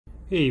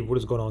Hey, what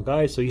is going on,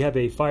 guys? So you have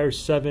a Fire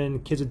 7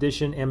 Kids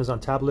Edition Amazon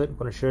tablet. I'm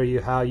going to show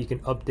you how you can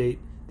update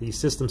the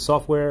system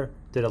software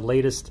to the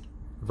latest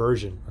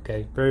version.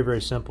 Okay, very,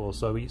 very simple.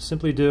 So what you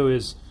simply do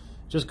is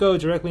just go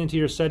directly into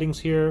your settings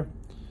here,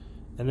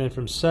 and then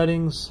from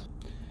settings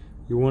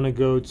you want to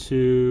go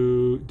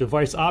to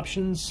device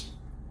options,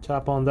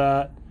 tap on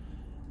that,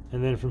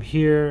 and then from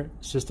here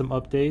system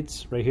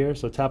updates right here.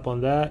 So tap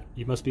on that.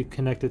 You must be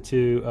connected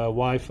to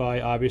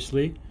Wi-Fi,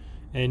 obviously.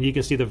 And you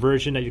can see the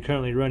version that you're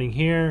currently running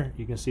here.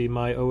 You can see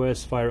my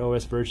OS, Fire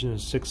OS version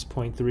is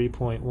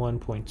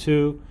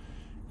 6.3.1.2.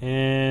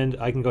 And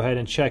I can go ahead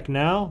and check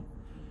now.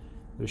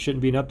 There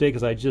shouldn't be an update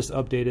because I just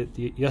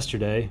updated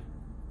yesterday.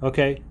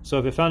 Okay, so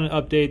if it found an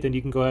update, then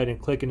you can go ahead and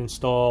click and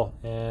install,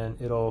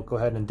 and it'll go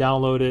ahead and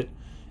download it.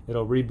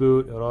 It'll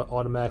reboot, it'll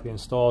automatically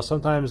install.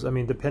 Sometimes, I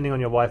mean, depending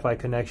on your Wi-Fi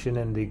connection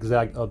and the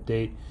exact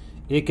update,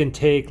 it can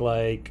take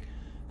like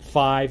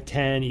 5,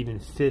 10, even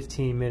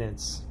 15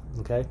 minutes.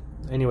 Okay,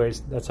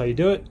 anyways, that's how you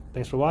do it.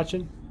 Thanks for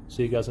watching.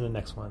 See you guys in the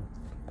next one.